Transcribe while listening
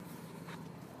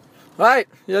Right,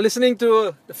 you're listening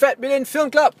to the Fat Billion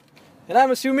Film Club, and I'm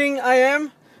assuming I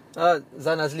am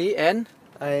Zan Azli and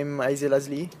I'm Aizil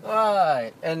Azli.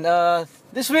 right, and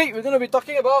this week we're going to be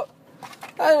talking about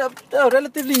a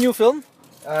relatively new film.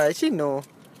 Actually, no.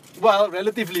 Well,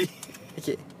 relatively.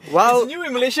 Okay. It's new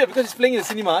in Malaysia because it's playing in the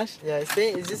cinemas. Yeah,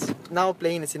 it's just now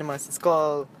playing in the cinemas. It's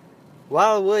called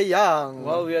While We're Young.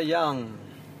 While we are young.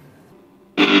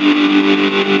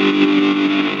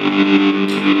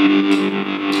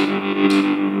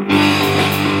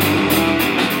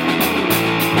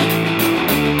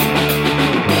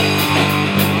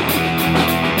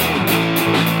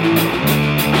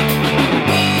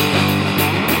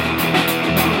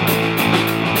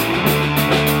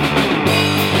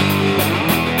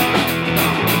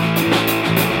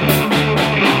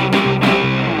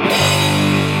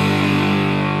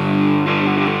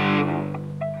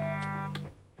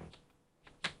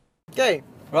 Okay.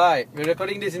 Right, we're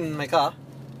recording this in my car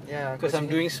Yeah. because I'm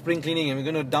doing spring cleaning and we're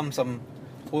going to dump some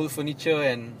old furniture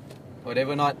and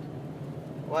whatever not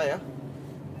Why?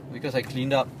 because I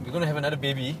cleaned up. We're going to have another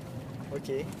baby.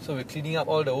 Okay. So we're cleaning up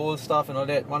all the old stuff and all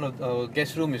that. One of our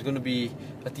guest room is going to be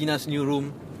Athena's new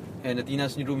room, and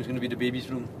Athena's new room is going to be the baby's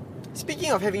room.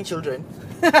 Speaking of having children,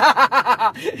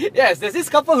 Yes, there's this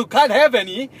couple who can't have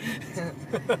any.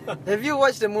 have you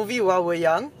watched the movie While We're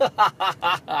Young?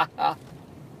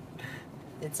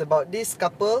 It's about this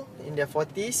couple in their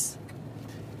 40s.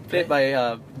 Played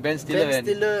by Ben Stiller Ben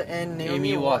Stiller and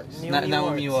Naomi Watts.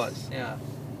 Naomi Watts, yeah.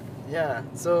 Yeah.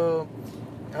 So,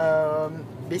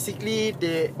 basically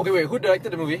they Okay, wait, who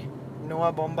directed the movie?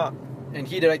 Noah Baumbach. And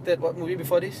he directed what movie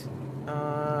before this?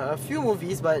 A few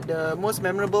movies, but the most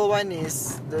memorable one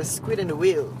is The Squid and the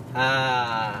Whale.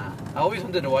 I always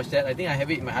wanted to watch that. I think I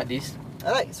have it in my hard disk.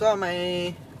 It's one of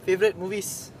my favourite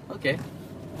movies. Okay.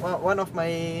 One of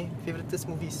my favouriteest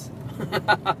movies.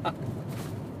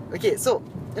 Okay, so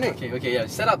anyway. Okay, yeah.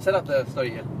 Set up the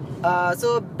story here.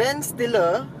 So Ben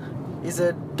Stiller is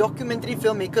a documentary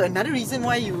filmmaker. Another reason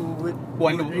why you would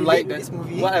relate like to that, this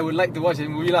movie. what I would like to watch the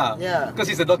movie lah. Yeah. Because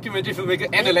he's a documentary filmmaker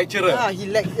and a lecturer. Yeah.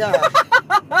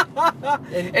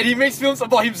 And he makes films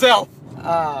about himself.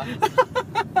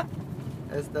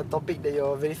 That's the topic that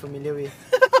you're very familiar with.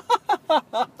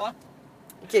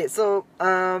 Okay, so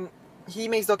he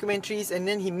makes documentaries and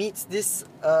then he meets this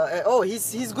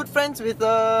he's good friends with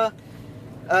so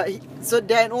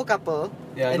they're an old couple.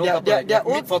 Yeah, and no couple, like they're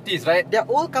old, mid-40s, right? their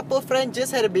old couple friend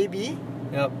just had a baby.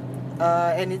 Yep.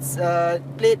 And it's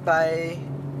played by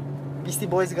Beastie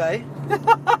Boys guy.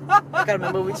 I can't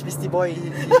remember which Beastie Boy he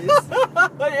is.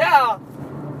 Yeah.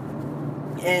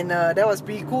 And that was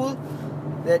pretty cool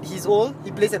that he's old.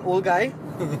 He plays an old guy.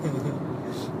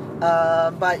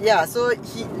 But yeah, so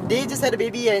they just had a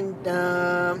baby, and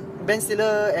Ben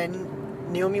Stiller and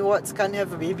Naomi Watts can't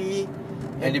have a baby.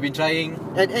 And they've been trying.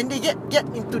 And they get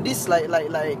into this like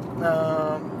I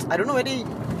don't know whether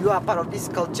you are part of this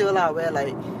culture lah, where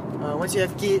like once you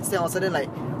have kids, then all of a sudden like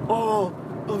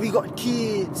we got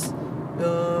kids.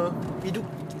 We do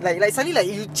like suddenly like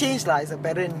you change lah as a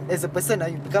parent, as a person.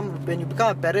 When you become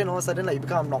a parent, all of a sudden like you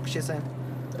become obnoxious.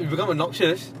 You become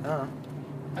obnoxious? I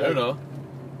don't know.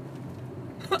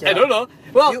 Yeah. I don't know.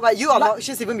 Well, you are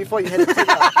obnoxious even before you had a kid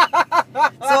lah.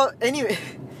 So anyway,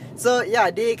 so yeah,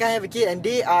 they can have a kid and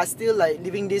they are still like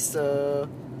living this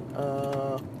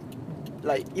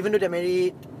like even though they're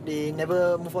married, they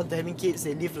never move on to having kids.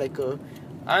 They live like a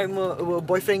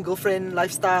boyfriend girlfriend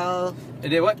lifestyle.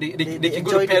 And they what? They can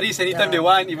go to enjoy Paris anytime they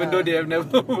want, even though they have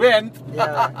never went.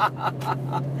 Yeah.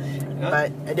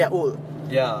 But they're old.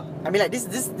 Yeah. I mean, like this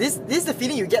is the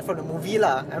feeling you get from the movie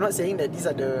lah. I'm not saying that these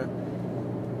are the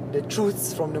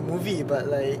truths from the movie, but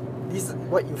like this is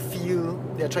what you feel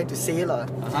they're trying to say lah.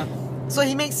 So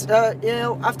he makes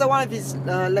after one of his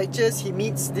lectures, he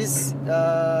meets this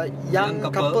young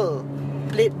couple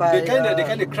played by they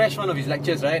kind of crashed one of his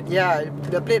lectures, right? Yeah,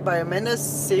 they're played by Amanda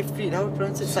Seyfried. How do you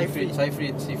pronounce it? Seyfried.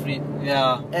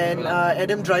 Yeah. And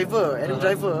Adam Driver.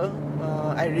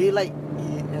 I really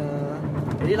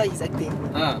like his acting.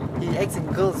 He acts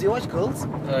in Girls. You watch Girls?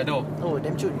 No. Oh,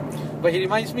 damn true. But he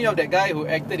reminds me of that guy who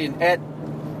acted in Ed.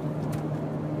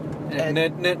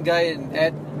 Nerd guy in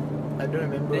Ed. I don't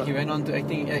remember. Then he went on to act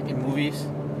in movies.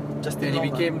 Justin and Long. He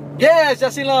became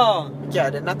Justin Long. Yeah,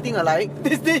 they're nothing alike.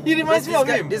 He reminds me of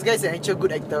him. This guy's an actual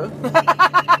good actor.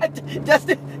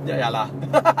 Justin. Yeah lah.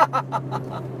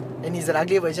 And he's an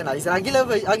uglier version lah. He's an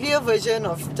uglier version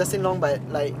of Justin Long, but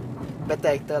like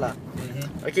better actor lah.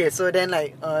 Okay, so then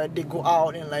like they go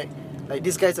out and like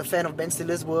this guy's a fan of Ben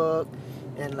Stiller's work,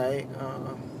 and like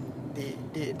they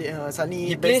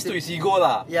suddenly he plays to his ego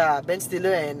lah. Yeah, Ben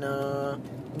Stiller and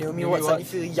Naomi Naomi Watts suddenly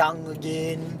Watts. feel young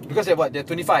again. Because they're what? They're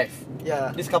 25.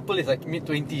 Yeah. This couple is like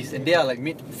mid-20s and they are like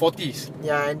mid-40s.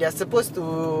 Yeah, and they're supposed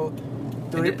to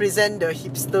And they- represent the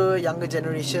hipster younger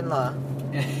generation lah.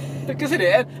 Because at the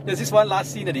end, there's this one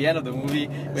last scene at the end of the movie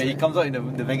where he comes out in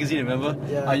the magazine, remember?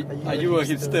 Yeah, Are you a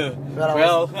hipster? Well, I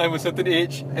Well, I'm a certain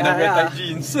age and I wear tight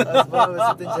jeans. I was born of a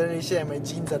certain generation and my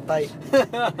jeans are tight.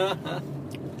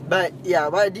 But yeah,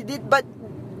 but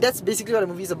that's basically what the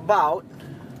movie is about.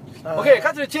 Okay,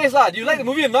 cut to the chase lah. Do you like the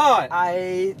movie or not?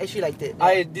 I actually liked it.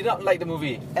 I did not like the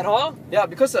movie. At all? Yeah,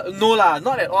 because no lah,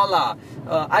 not at all lah.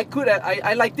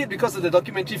 I liked it because of the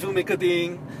documentary filmmaker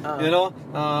thing, you know,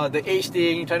 the age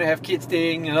thing, trying to have kids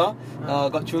thing, you know,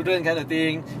 got children kind of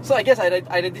thing. So I guess I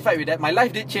identified with that. My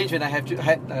life did change when I had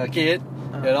a kid,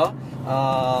 you know,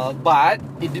 but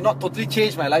it did not totally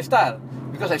change my lifestyle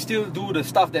because I still do the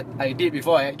stuff that I did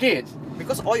before I had kids.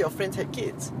 Because all your friends had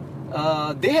kids.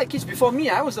 They had kids before me.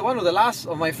 I was one of the last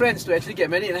of my friends to actually get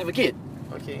married and have a kid.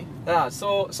 Okay.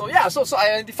 So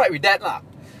I identified with that lah.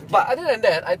 But other than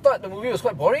that, I thought the movie was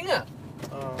quite boring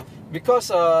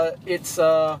because it's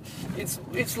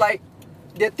like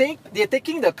they're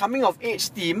taking the coming of age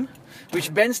theme,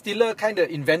 which Ben Stiller kind of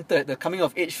invented, the coming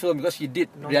of age film, because he did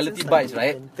Reality Bites,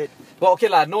 right? Invented. Well, okay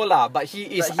lah, no lah, but he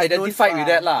is But he's identified known with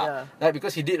for, that lah, yeah. right?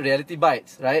 Because he did Reality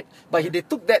Bites, right? But they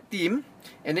took that theme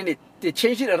and then they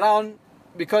changed it around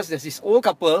because there's this old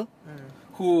couple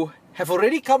who have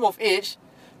already come of age,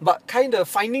 but kind of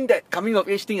finding that coming of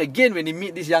age thing again when they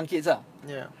meet these young kids.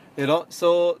 Yeah. You know,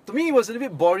 so to me it was a little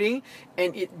bit boring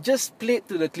and it just played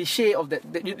to the cliche of that.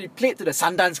 It played to the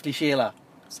Sundance cliche lah.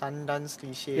 Sundance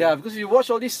cliche. Yeah, because you watch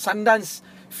all these Sundance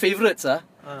favorites,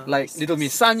 like Little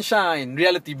Miss Sunshine,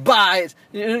 Reality Bites.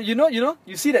 You know,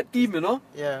 you see that theme, you know,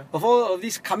 Yeah. of all of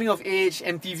these coming of age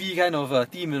MTV kind of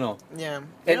theme, you know, Yeah.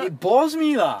 and it bores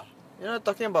me lah. You know,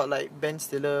 talking about like Ben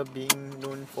Stiller being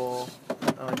known for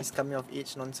this coming of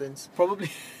age nonsense. Probably.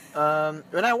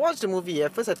 When I watched the movie,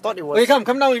 at first I thought it was Okay,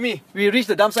 come down with me. We reached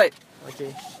the dump site.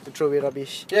 okay to throw away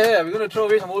rubbish. Yeah, we're gonna throw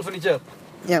away some old furniture.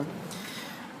 Yeah.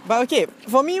 But okay,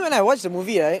 for me when I watched the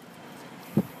movie, right,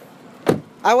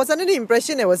 I was under the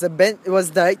impression it was written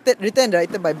and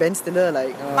directed by Ben Stiller,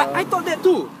 like I thought that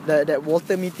too. that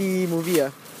Walter Mitty movie.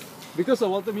 Because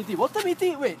of Walter Mitty. Walter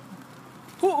Mitty, wait.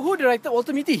 Who directed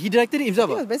Walter Mitty? He directed it I himself.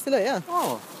 think it was Ben Stiller, yeah.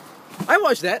 Oh. I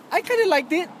watched that. I kind of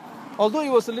liked it. Although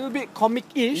it was a little bit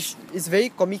comic-ish. It's very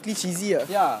comically cheesy.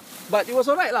 Yeah. But it was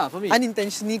alright lah for me.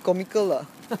 Unintentionally comical.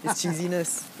 Its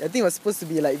cheesiness. I think it was supposed to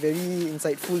be like very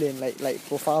insightful and like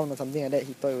profound or something like that.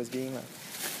 He thought it was being lah.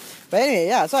 But anyway,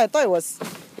 yeah, so I thought it was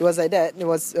like that. It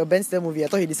was a Ben Stiller movie. I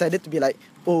thought he decided to be like,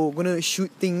 oh, gonna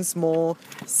shoot things more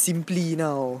simply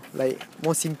now. Like,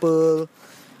 more simple.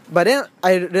 But then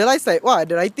I realised like, wow,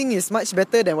 the writing is much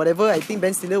better than whatever I think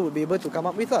Ben Stiller would be able to come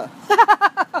up with.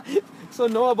 So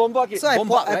Noah Baumbach, So right?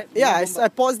 I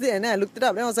paused it and then I looked it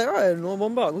up. Then I was like, oh, Noah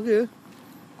Baumbach, okay.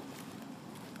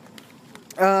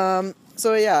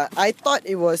 So yeah, I thought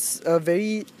it was a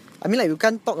very... I mean, like, you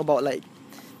can't talk about like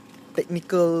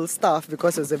technical stuff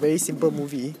because it was a very simple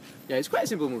movie. Yeah, it's quite a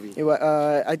simple movie. It was,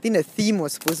 I think the theme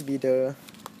was supposed to be the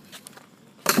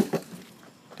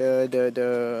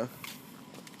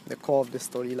core of the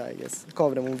story lah, I guess. The core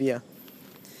of the movie.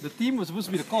 The theme was supposed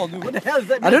to be the call. Dude, what the hell is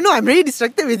that? I don't know, I'm really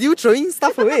distracted with you throwing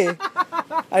stuff away.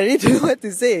 I really don't know what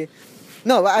to say.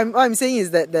 No, what I'm saying is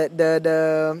that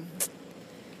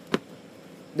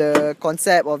the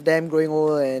concept of them growing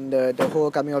old and the whole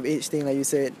coming of age thing, like you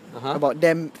said, about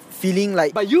them feeling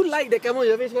like But you like that coming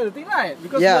of age kind of thing, right?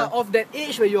 Because Yeah. you are of that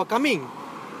age where you are coming.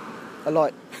 a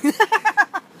lot.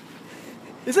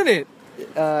 Isn't it?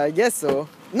 I guess so.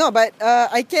 No, but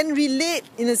I can relate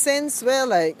in a sense where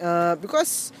like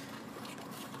because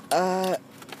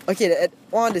okay,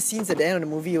 one of the scenes at the end of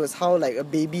the movie was how like a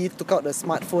baby took out the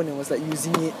smartphone and was like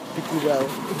using it pretty well.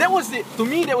 That was it. To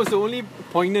me, that was the only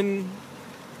poignant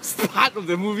part of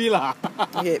the movie lah.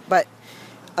 Okay, but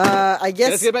I guess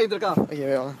Let's get back into the car. okay,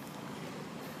 wait on.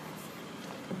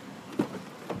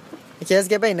 Okay, let's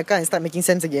get back in the car and start making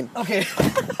sense again. Okay.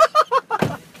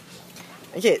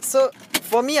 Okay, so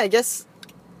for me, I guess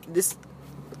the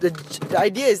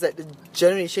idea is that the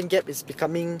generation gap is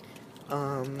becoming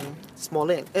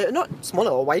smaller, not smaller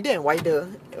or wider and wider,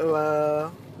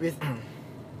 with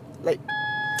like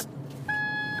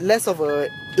less of a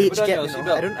age Put on gap. your You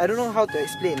know? seatbelt. I don't know how to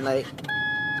explain. Like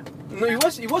No, it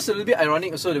was a little bit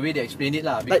ironic also the way they explained it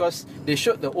lah, because they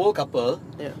showed the old couple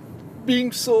yeah,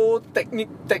 being so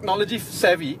technology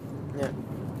savvy, yeah,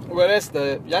 whereas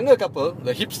the younger couple,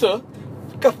 the hipster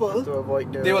couple, to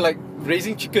avoid the they were like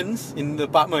raising chickens in the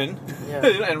apartment Yeah.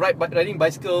 and riding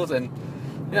bicycles and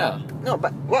yeah. No,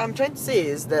 but what I'm trying to say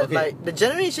is that Okay. like the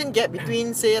generation gap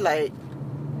between say like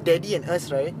Daddy and us,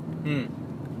 right?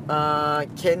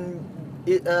 Can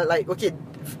it like okay,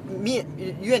 me,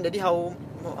 you and Daddy, how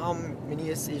many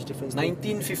years age difference?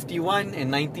 1951 and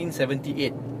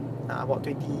 1978. About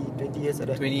 20 years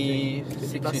like that.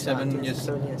 26, 27 years.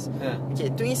 27 years. Yeah. Okay,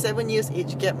 27 years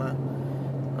age gap,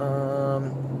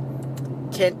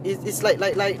 it's like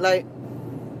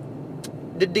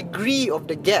the degree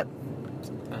of the gap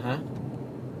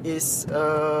is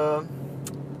how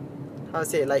to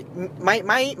say, like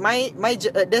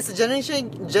there's a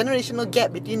generational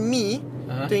gap between me,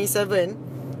 27,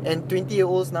 and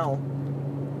 20-year-olds now.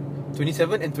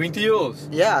 27 and 20-year-olds.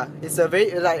 Yeah, it's a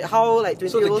very like how like 20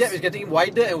 So the year olds. gap is getting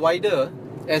wider and wider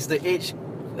as the age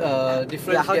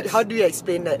difference Yeah, gets. how do you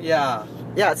explain that? Yeah.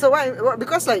 Yeah, so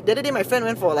because like the other day my friend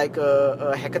went for like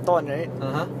a hackathon, right?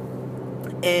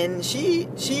 And she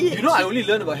You know, I only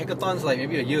learned about hackathons like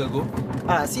maybe a year ago.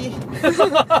 see.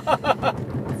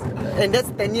 And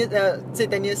that's 10 years, say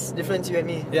 10 years difference, you and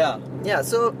me. Yeah. Yeah,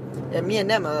 so and me and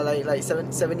them are like 7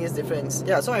 years difference.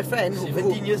 Yeah, so my friend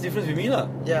 17 years difference with me lah.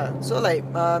 Yeah, so like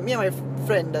me and my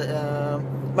friend,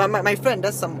 my friend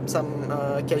does some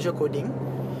casual coding.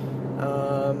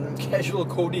 Casual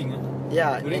coding.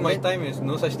 Yeah, During and my then time, is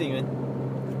no such thing, man.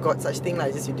 got such thing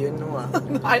like just you didn't know.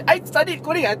 I studied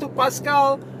coding. I took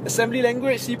Pascal, assembly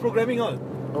language, C programming all.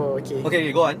 Oh, okay.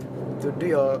 Okay, go on. To do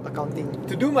your accounting.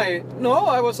 To do my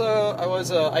I was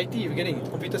IT beginning,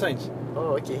 computer science.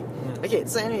 Oh, okay. Okay,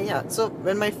 so anyway, yeah. So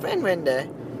when my friend went there,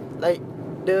 like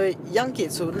the young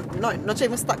kids who not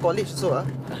even start college so are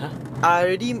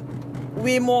already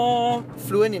way more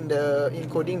fluent in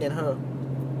coding than her.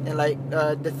 And like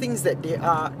the things that the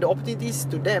opportunities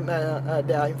to them that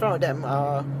are in front of them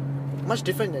are much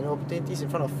different than the opportunities in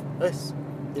front of us,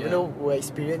 even though we're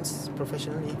experienced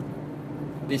professionally.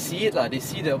 They see it lah. They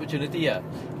see the opportunity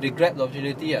They grab the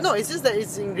opportunity No, it's just that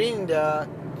it's ingrained in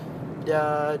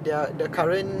their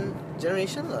current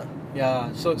generation lah. Yeah.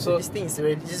 So This thing is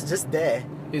already just there.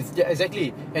 it's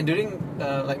exactly. And during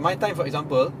like my time, for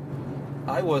example,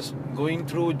 I was going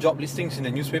through job listings in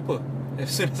the newspaper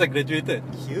as soon as I graduated.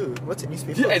 What's a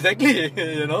newspaper? Yeah, exactly.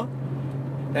 You know.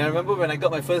 And I remember when I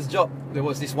got my first job, there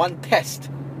was this one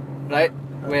test, right?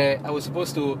 Where I was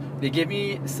supposed to, they gave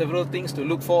me several things to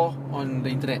look for on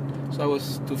the internet. So I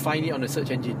was to find it on the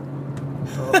search engine.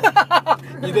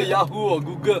 Either Yahoo or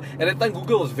Google. At that time,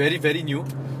 Google was very, very new.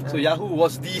 So Yahoo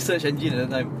was the search engine at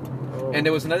that time. And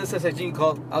there was another search engine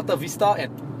called Alta Vista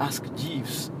and Ask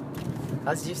Jeeves.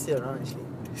 Ask Jeeves still around actually.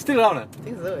 Still around? I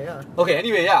think so, yeah. Okay,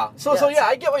 anyway, yeah. So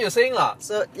I get what you're saying lah.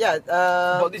 So yeah,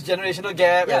 about this generational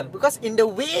gap. yeah, And because in the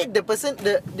way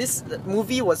this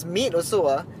movie was made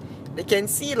also, they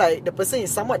can see like the person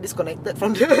is somewhat disconnected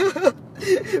from the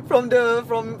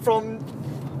from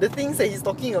the things that he's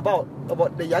talking about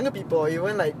the younger people.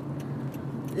 Even like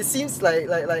it seems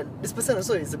like this person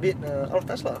also is a bit out of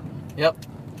touch lah. Yep.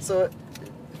 So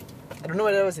I don't know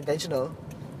whether it was intentional.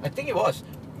 I think it was.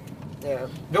 Yeah.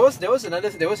 There was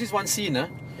this one scene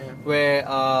where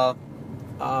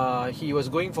he was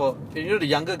going for, the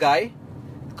younger guy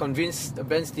convinced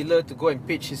Ben Stiller to go and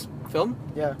pitch his film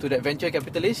to that venture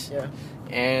capitalist. Yeah.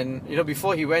 And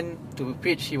before he went to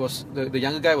pitch, he was the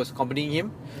younger guy was accompanying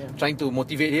him, trying to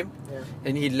motivate him. Yeah.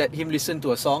 And he let him listen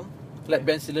to a song. Let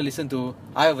Ben Stiller listen to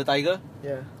Eye of a Tiger,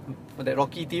 that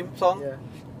Rocky theme song. Yeah.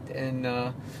 And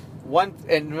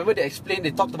remember they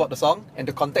talked about the song and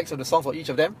the context of the song for each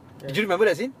of them. Did you remember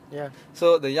that scene? Yeah.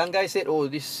 So the young guy said, "Oh,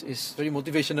 this is very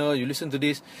motivational. You listen to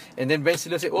this." And then Ben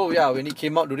Stiller said, "Oh yeah, when it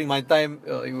came out during my time,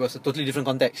 it was a totally different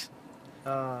context.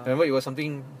 Remember, it was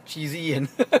something cheesy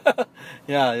and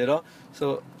yeah,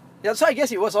 So so I guess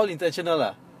it was all intentional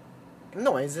lah.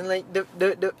 No, as in like the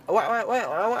what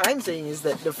I'm saying is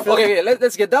that the film. Okay,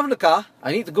 let's get down to the car.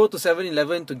 I need to go to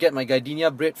 7-Eleven to get my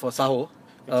gardenia bread for sahur.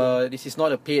 This is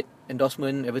not a paid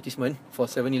endorsement advertisement for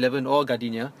 7-Eleven or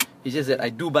Gardenia. It's just that I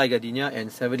do buy Gardenia,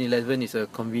 and 7-Eleven is a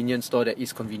convenience store that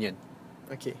is convenient.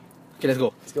 Okay, let's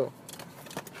go. Let's go.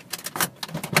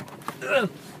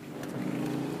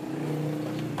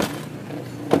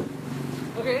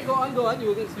 Okay, go on.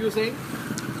 You were saying?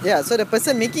 Yeah, so the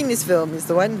person making this film is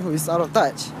the one who is out of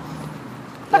touch.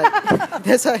 Like,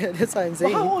 that's why I'm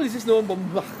saying. How old is this Noam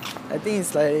Baumbach? I think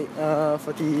it's like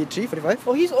 43, 45.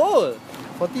 Oh, he's old.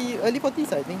 40, early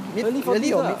 40s, I think. Early 40s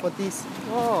early or lah. mid 40s.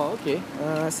 Oh, okay.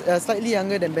 Slightly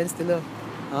younger than Ben Stiller.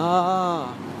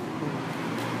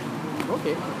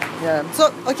 Okay. Yeah.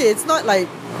 So okay, it's not like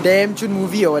damn Chun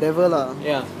movie or whatever lah.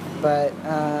 Yeah. But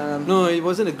no, it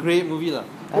wasn't a great movie lah.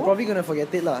 I'm probably gonna forget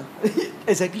it lah.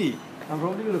 Exactly. I'm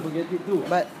probably gonna forget it too.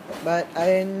 But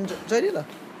I enjoyed it lah.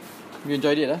 You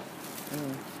enjoyed it, huh?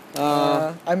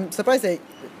 I'm surprised that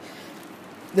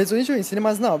there's only show in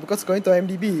cinemas now because according to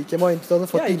IMDb, it came out in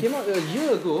 2014. Yeah, it came out a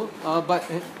year ago, but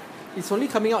it's only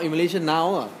coming out in Malaysia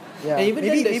now. Yeah, and even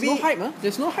then, there's no hype.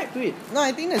 There's no hype to it. No,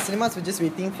 I think the cinemas were just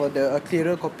waiting for the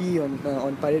clearer copy on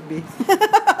Pirate Bay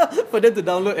For them to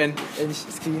download and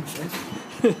screen.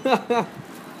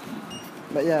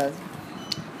 But yeah,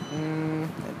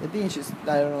 I think you should.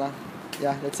 I don't know lah.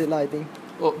 Yeah, that's it lah. I think.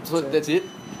 Oh, so that's it?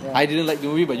 Yeah. I didn't like the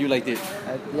movie, but you liked it.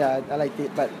 I liked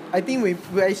it, but I think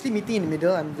we're actually meeting in the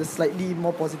middle. I'm the slightly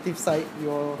more positive side.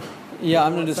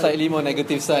 I'm on the slightly more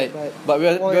negative side, but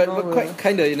we're quite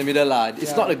kind of in the middle lah.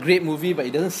 It's not a great movie, but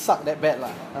it doesn't suck that bad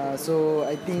lah. So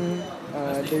I think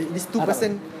this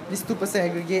 2%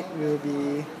 aggregate will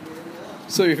be.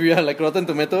 So if we are like Rotten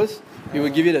Tomatoes, you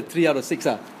will give it a 3 out of 6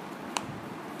 ah.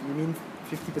 You mean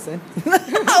 50%?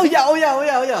 Oh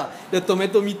yeah. The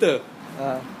tomato meter.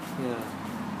 Yeah.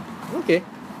 Okay.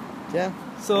 Yeah.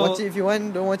 So watch it if you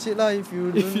want. Don't watch it lah. If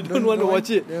you don't want to watch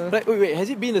it. Yeah. Right. Wait. Has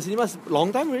it been in the cinemas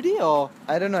long time already or?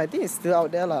 I don't know. I think it's still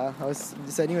out there lah. I was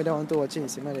deciding whether I want to watch it in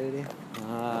cinema the other day.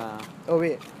 Oh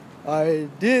wait.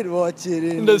 I did watch it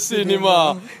in the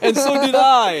cinema. And so did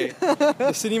I.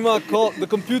 The cinema called the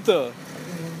computer.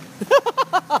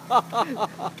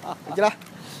 Okay lah.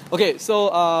 Okay, so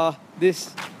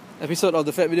this episode of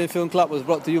the Fat Billion Film Club was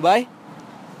brought to you by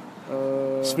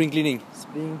Spring Cleaning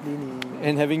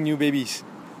and having new babies.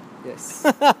 Yes.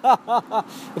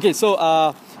 Okay, so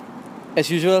as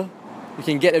usual, you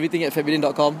can get everything at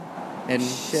fatbillion.com and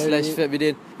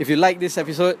 /fatbillion. If you like this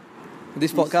episode,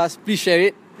 this podcast, please share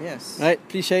it. Yes. Right?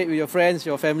 Please share it with your friends,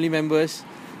 your family members.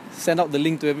 Send out the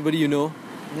link to everybody you know.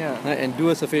 Yeah. Right? And do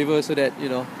us a favor so that,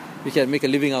 we can make a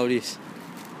living out of this.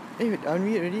 Hey, aren't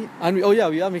we already? Oh yeah,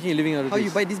 we are making a living out of How this.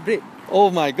 you buy this bread?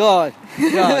 Oh my god.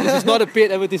 Yeah, this is not a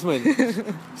paid advertisement.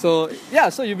 So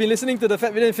you've been listening to the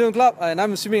Fat Billion Film Club, and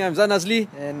I'm assuming I'm Zan Azli.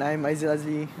 And I'm Aizil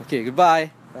Azli. Okay, goodbye.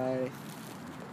 Bye.